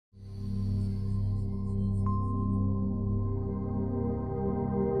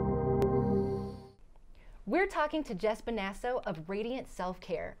We're talking to Jess Bonasso of Radiant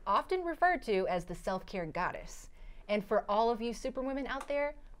Self-Care, often referred to as the self-care goddess. And for all of you superwomen out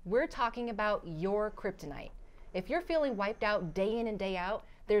there, we're talking about your kryptonite. If you're feeling wiped out day in and day out,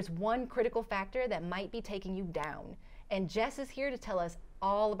 there's one critical factor that might be taking you down. And Jess is here to tell us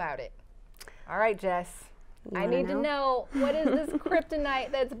all about it. All right, Jess. I need to know, what is this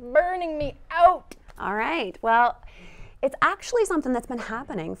kryptonite that's burning me out? All right. Well, it's actually something that's been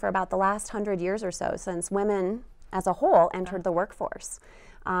happening for about the last 100 years or so, since women as a whole entered the workforce.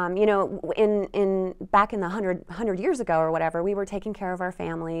 You know, back in the 100 years ago or whatever, we were taking care of our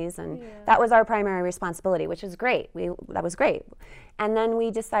families, and that was our primary responsibility, which is great. That was great. And then we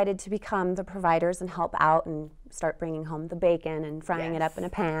decided to become the providers and help out and start bringing home the bacon and frying it up in a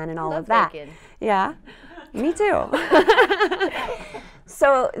pan and all of that. Bacon. Yeah, me too.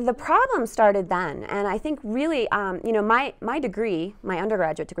 So the problem started then, and I think really, you know, my degree, my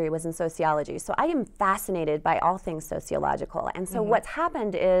undergraduate degree was in sociology, so I am fascinated by all things sociological. And so what's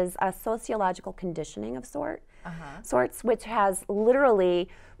happened is a sociological conditioning of sorts, which has literally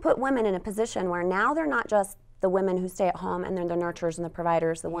put women in a position where now they're not just the women who stay at home and they're the nurturers and the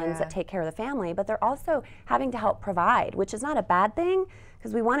providers, the ones that take care of the family, but they're also having to help provide, which is not a bad thing,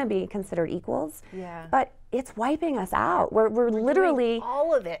 because we want to be considered equals. But it's wiping us out. We're literally doing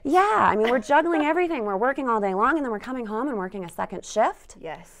all of it. Yeah, I mean, we're juggling everything. We're working all day long, and then we're coming home and working a second shift.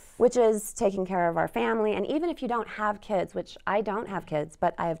 Which is taking care of our family. And even if you don't have kids, which I don't have kids,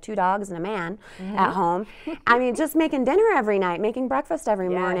 but I have 2 dogs and a man at home, I mean, just making dinner every night, making breakfast every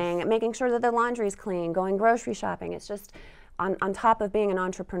morning, making sure that the laundry's clean, going grocery shopping. It's just, on top of being an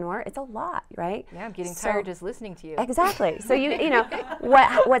entrepreneur, it's a lot, right? Yeah, I'm getting tired just listening to you. Exactly. So you know,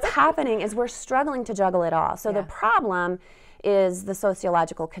 what's happening is we're struggling to juggle it all. So the problem is the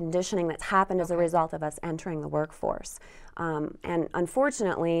sociological conditioning that's happened as a result of us entering the workforce. And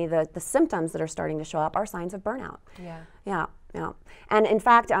unfortunately, the symptoms that are starting to show up are signs of burnout. Yeah. And in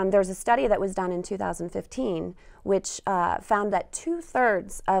fact, there's a study that was done in 2015 which found that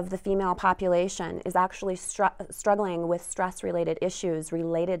 2/3 of the female population is actually struggling with stress-related issues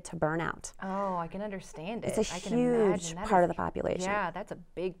related to burnout. Oh, I can understand it. It's a huge part of the population. Yeah, that's a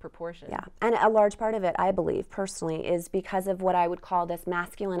big proportion. Yeah, and a large part of it, I believe, personally, is because of what I would call this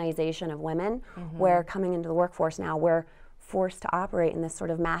masculinization of women, where coming into the workforce now, we're forced to operate in this sort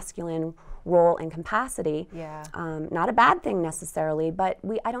of masculine role and capacity. Not a bad thing necessarily, but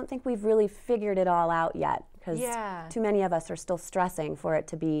I don't think we've really figured it all out yet, because too many of us are still stressing for it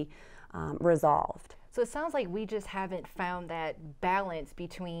to be resolved. So it sounds like we just haven't found that balance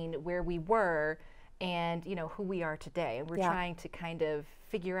between where we were and, you know, who we are today. And we're trying to kind of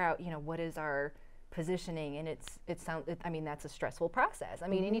figure out, you know, what is our positioning, and I mean, that's a stressful process. I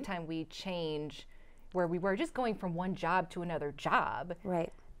mean, anytime we change where we were, just going from one job to another job.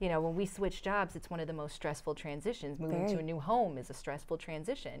 You know, when we switch jobs, it's one of the most stressful transitions. Moving to a new home is a stressful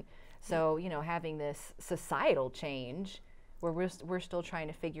transition. So, you know, having this societal change where we're still trying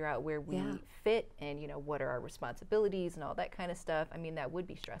to figure out where we fit and, you know, what are our responsibilities and all that kind of stuff. I mean, that would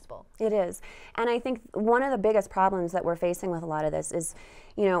be stressful. It is. And I think one of the biggest problems that we're facing with a lot of this is,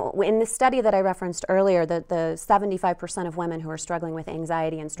 you know, in the study that I referenced earlier, the 75% of women who are struggling with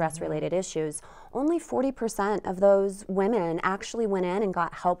anxiety and stress-related issues, only 40% of those women actually went in and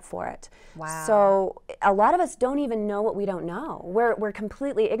got help for it. So a lot of us don't even know what we don't know. We're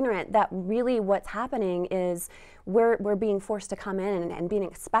completely ignorant that really what's happening is we're being forced to come in and being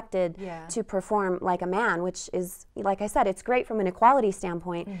expected to perform like a man, which is, like I said, it's great from an equality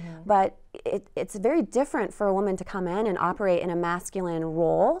standpoint, but it's very different for a woman to come in and operate in a masculine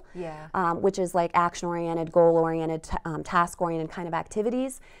role, which is like action-oriented, goal-oriented, task-oriented kind of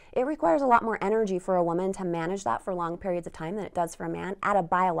activities. It requires a lot more energy for a woman to manage that for long periods of time than it does for a man at a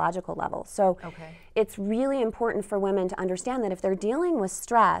biological level. So it's really important for women to understand that if they're dealing with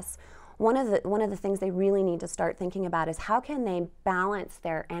stress, one of the things they really need to start thinking about is how can they balance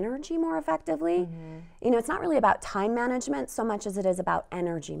their energy more effectively. You know, it's not really about time management so much as it is about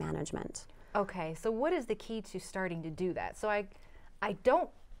energy management. Okay, so what is the key to starting to do that? So I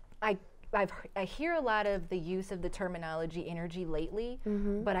hear a lot of the use of the terminology energy lately,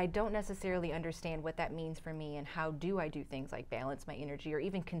 but I don't necessarily understand what that means for me, and how do I do things like balance my energy or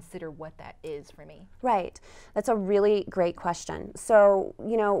even consider what that is for me? Right. That's a really great question. So,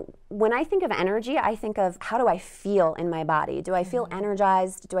 you know, when I think of energy, I think of how do I feel in my body? Do I feel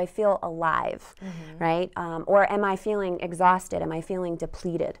energized? Do I feel alive? Right? Or am I feeling exhausted? Am I feeling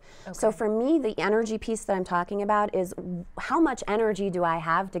depleted? So for me, the energy piece that I'm talking about is how much energy do I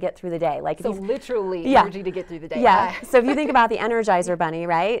have to get through the day? Like so literally energy to get through the day. Yeah. So if you think about the Energizer Bunny,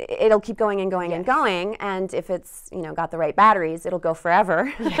 right, it'll keep going and going and going, and if it's, you know, got the right batteries, it'll go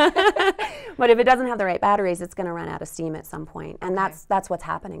forever. But if it doesn't have the right batteries, it's going to run out of steam at some point, and that's what's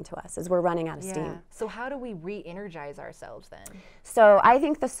happening to us, is we're running out of steam. So how do we re-energize ourselves then? So I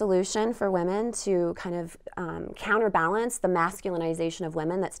think the solution for women to kind of counterbalance the masculinization of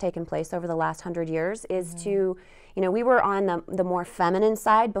women that's taken place over the last 100 years is to, you know, we were on the more feminine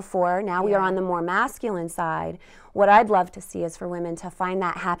side before, now we are on the more masculine side. What I'd love to see is for women to find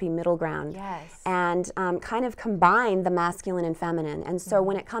that happy middle ground and kind of combine the masculine and feminine. And so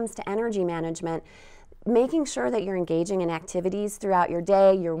when it comes to energy management, making sure that you're engaging in activities throughout your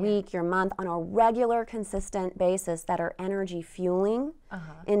day, your week, your month on a regular, consistent basis that are energy fueling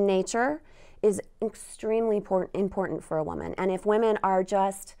in nature is extremely important for a woman. And if women are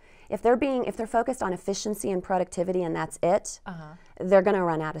just, if they're focused on efficiency and productivity and that's it, they're going to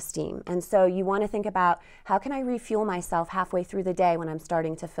run out of steam. And so you want to think about, how can I refuel myself halfway through the day when I'm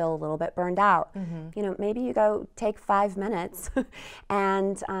starting to feel a little bit burned out? You know, maybe you go take 5 minutes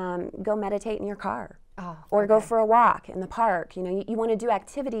and go meditate in your car. Or go for a walk in the park. You know, you want to do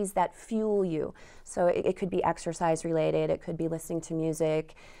activities that fuel you. So it could be exercise related, it could be listening to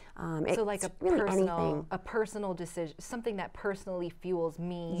music. So like a personal decision, something that personally fuels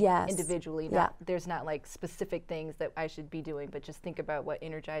me individually. There's not like specific things that I should be doing, but just think about what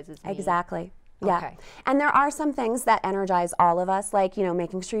energizes me. Exactly. Yeah. And there are some things that energize all of us, like, you know,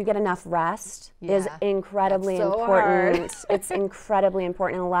 making sure you get enough rest is incredibly important. It's incredibly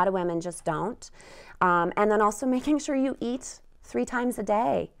important, and a lot of women just don't. And then also making sure you eat 3 times a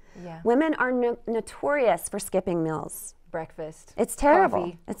day. Women are notorious for skipping meals. Breakfast. It's terrible.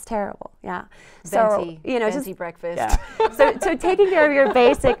 Coffee. It's terrible. Yeah. Venti, so, you know, venti breakfast. So taking care of your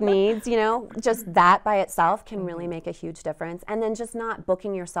basic needs, you know, just that by itself can really make a huge difference. And then just not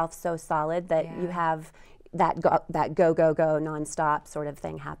booking yourself so solid that you have that go nonstop sort of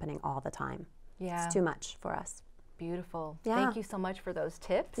thing happening all the time. It's too much for us. Beautiful. Thank you so much for those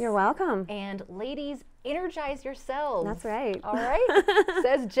tips. You're welcome. And ladies, energize yourselves. That's right. All right.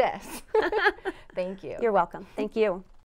 Says Jess. Thank you. You're welcome. Thank you.